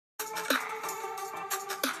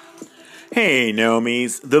Hey,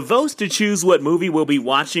 Nomies. The votes to choose what movie we'll be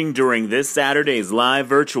watching during this Saturday's live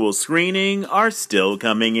virtual screening are still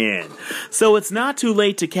coming in. So it's not too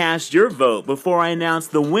late to cast your vote before I announce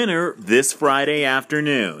the winner this Friday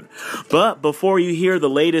afternoon. But before you hear the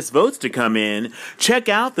latest votes to come in, check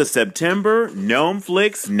out the September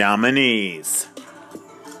Gnomeflix nominees.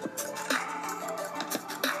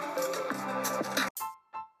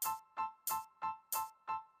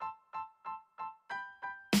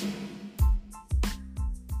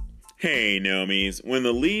 Hey, Nomies, when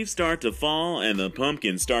the leaves start to fall and the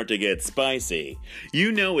pumpkins start to get spicy,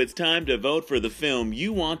 you know it's time to vote for the film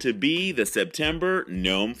you want to be the September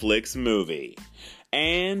Gnomeflix movie.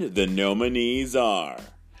 And the nominees are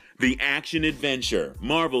the action-adventure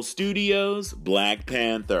Marvel Studios' Black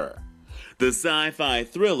Panther, the sci-fi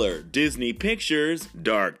thriller Disney Pictures'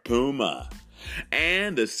 Dark Puma,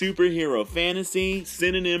 and the superhero fantasy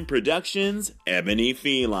Synonym Productions' Ebony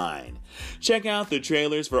Feline. Check out the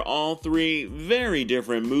trailers for all three very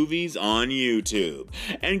different movies on YouTube.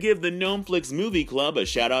 And give the Gnomeflix Movie Club a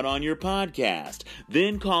shout out on your podcast.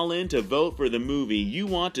 Then call in to vote for the movie you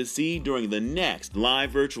want to see during the next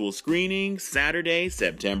live virtual screening, Saturday,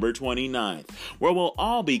 September 29th, where we'll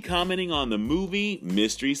all be commenting on the movie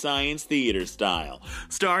Mystery Science Theater style,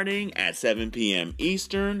 starting at 7 p.m.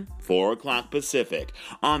 Eastern, 4 o'clock Pacific,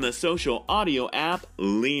 on the social audio app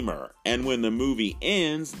Lemur. And when the movie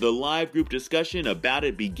ends, the live group discussion about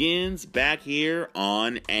it begins back here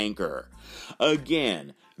on Anchor.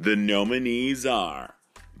 Again, the nominees are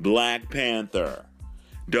Black Panther,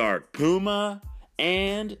 Dark Puma,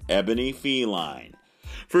 and Ebony Feline.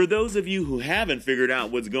 For those of you who haven't figured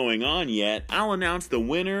out what's going on yet, I'll announce the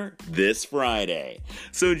winner this Friday.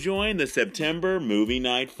 So join the September movie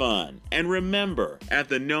night fun. And remember, at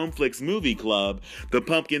the Gnomeflix Movie Club, the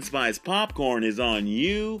pumpkin spice popcorn is on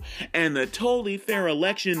you, and the totally fair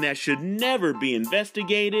election that should never be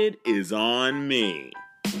investigated is on me.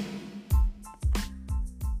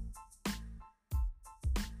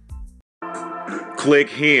 Click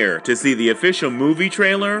here to see the official movie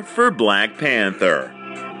trailer for Black Panther.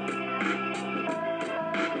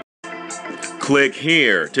 Click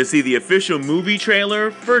here to see the official movie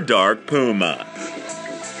trailer for Dark Puma.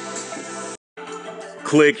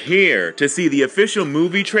 Click here to see the official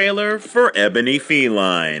movie trailer for Ebony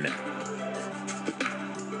Feline.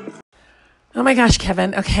 Oh my gosh,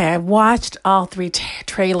 Kevin. Okay, I watched all three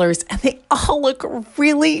trailers and they all look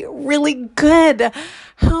really, really good.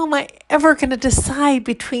 How am I ever going to decide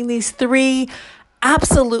between these three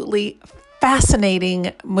absolutely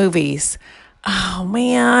fascinating movies? Oh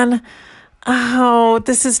man. Oh,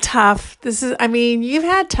 this is tough. You've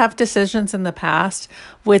had tough decisions in the past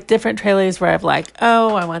with different trailers where I've like,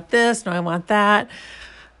 oh, I want this, no, I want that.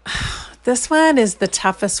 This one is the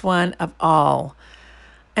toughest one of all.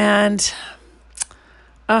 And,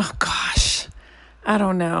 oh gosh, I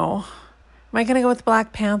don't know. Am I going to go with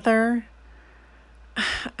Black Panther?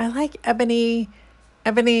 I like Ebony,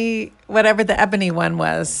 whatever the Ebony one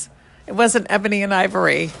was. It wasn't Ebony and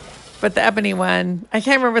Ivory. But the Ebony one, I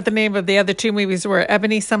can't remember what the name of the other two movies were.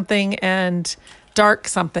 Ebony something and Dark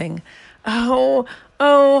something. Oh,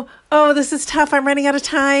 this is tough. I'm running out of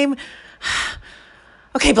time.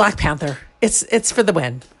 Okay, Black Panther. It's for the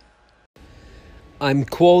win. I'm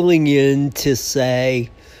calling in to say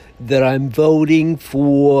that I'm voting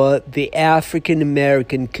for the African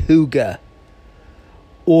American cougar,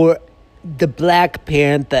 or the Black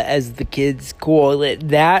Panther as the kids call it.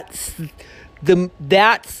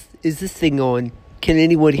 Is this thing on? Can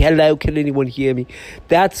anyone hear me?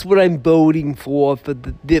 That's what I'm voting for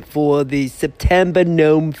the September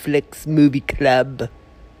Gnomeflix Movie Club.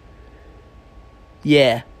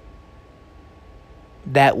 Yeah.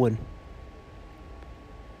 That one.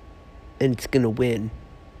 And it's gonna win.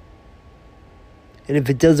 And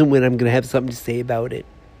if it doesn't win, I'm gonna have something to say about it.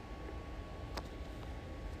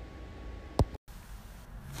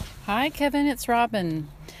 Hi, Kevin. It's Robin.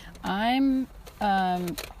 I'm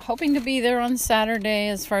hoping to be there on Saturday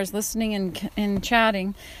as far as listening and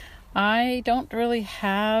chatting. I don't really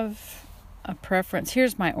have a preference.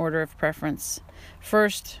 Here's my order of preference.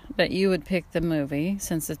 First, that you would pick the movie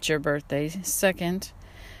since it's your birthday. Second,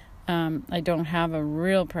 I don't have a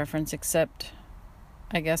real preference, except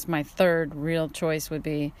I guess my third real choice would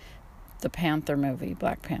be the Panther movie,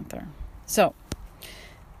 Black Panther. So,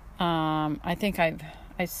 I think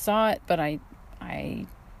I saw it, but I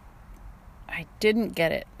didn't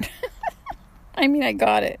get it. I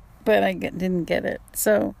got it, but I didn't get it.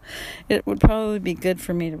 So it would probably be good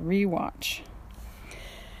for me to rewatch.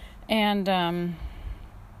 And,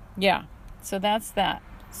 yeah, so that's that.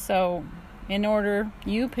 So in order,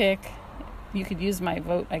 you pick you could use my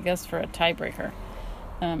vote, I guess, for a tiebreaker.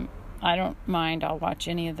 I don't mind. I'll watch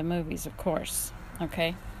any of the movies, of course.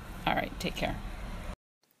 Okay? All right, take care.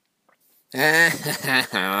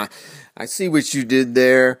 I see what you did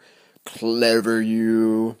there. Clever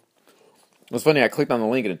you. It was funny, I clicked on the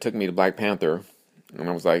link and it took me to Black Panther. And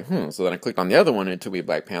I was like, So then I clicked on the other one and it took me to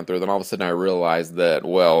Black Panther. Then all of a sudden I realized that,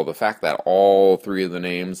 well, the fact that all three of the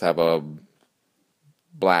names have a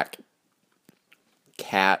black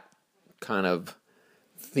cat kind of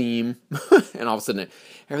theme. And all of a sudden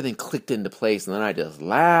everything clicked into place. And then I just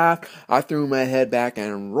laughed. I threw my head back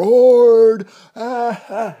and roared.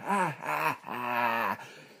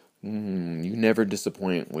 You never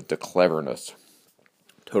disappoint with the cleverness.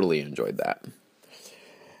 Totally enjoyed that.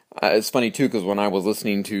 It's funny, too, because when I was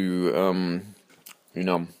listening to,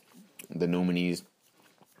 the nominees,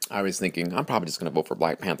 I was thinking, I'm probably just going to vote for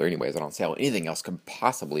Black Panther anyways. I don't see how anything else could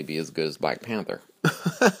possibly be as good as Black Panther.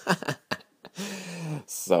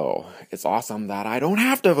 So, it's awesome that I don't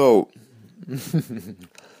have to vote.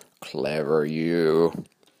 Clever you.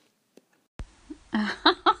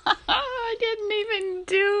 I didn't even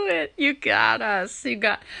do it. You got us.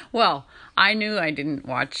 Well, I knew I didn't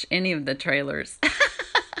watch any of the trailers.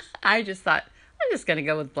 I just thought, I'm just going to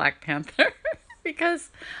go with Black Panther because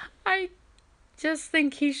I just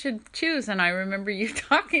think he should choose. And I remember you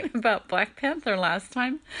talking about Black Panther last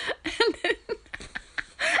time. And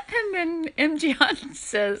then M. John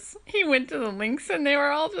says he went to the links and they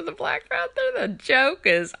were all to the Black Panther. The joke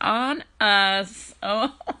is on us.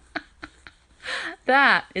 Oh,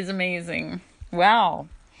 that is amazing. Wow.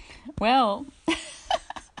 Well,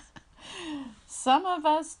 some of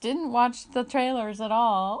us didn't watch the trailers at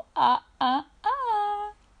all. I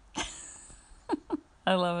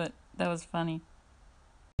love it. That was funny.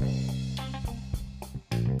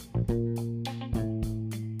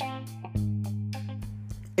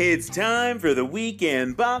 It's time for the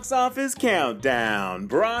weekend box office countdown,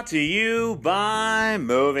 brought to you by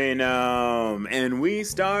Movie Gnome, and we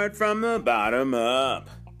start from the bottom up.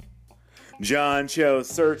 John Cho's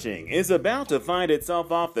Searching is about to find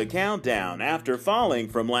itself off the countdown after falling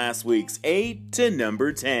from last week's 8 to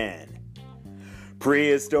number 10.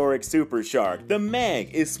 Prehistoric Super Shark, The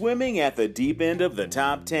Meg, is swimming at the deep end of the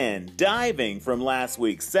top 10, diving from last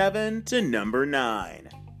week's 7 to number 9.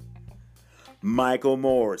 Michael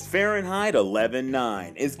Moore's Fahrenheit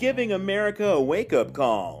 11/9 is giving America a wake-up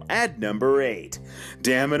call at number 8.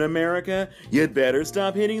 Damn it, America, you'd better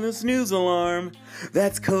stop hitting the snooze alarm.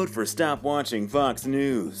 That's code for stop watching Fox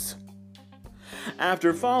News.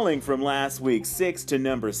 After falling from last week's 6 to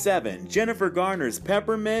number 7, Jennifer Garner's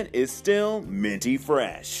Peppermint is still minty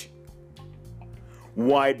fresh.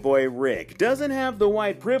 White Boy Rick doesn't have the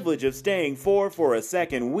white privilege of staying 4 for a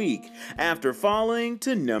second week after falling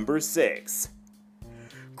to number 6.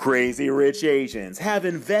 Crazy Rich Asians have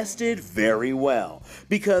invested very well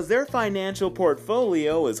because their financial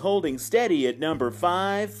portfolio is holding steady at number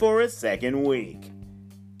 5 for a second week.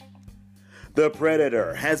 The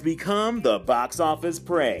Predator has become the box office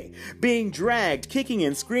prey, being dragged kicking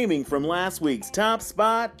and screaming from last week's top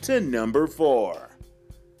spot to number 4.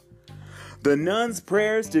 The Nun's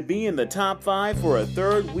prayers to be in the top 5 for a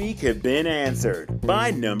third week have been answered by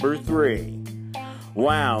number 3.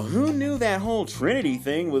 Wow, who knew that whole Trinity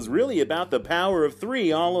thing was really about the power of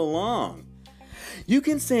 3 all along? You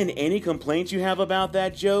can send any complaints you have about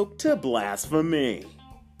that joke to Blasphemy.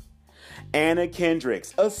 Anna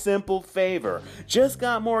Kendrick's A Simple Favor just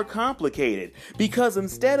got more complicated because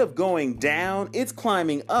instead of going down, it's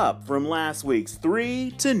climbing up from last week's 3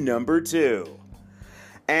 to number 2.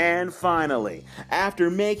 And finally, after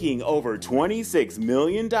making over $26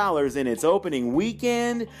 million in its opening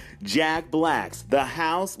weekend, Jack Black's The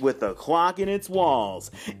House with the Clock in Its Walls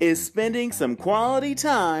is spending some quality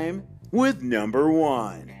time with number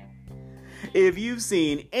 1. If you've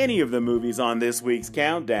seen any of the movies on this week's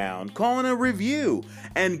countdown, call in a review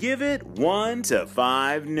and give it 1 to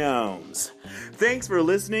 5 gnomes. Thanks for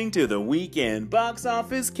listening to the Weekend Box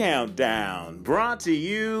Office Countdown, brought to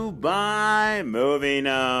you by Movie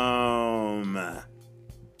Gnome.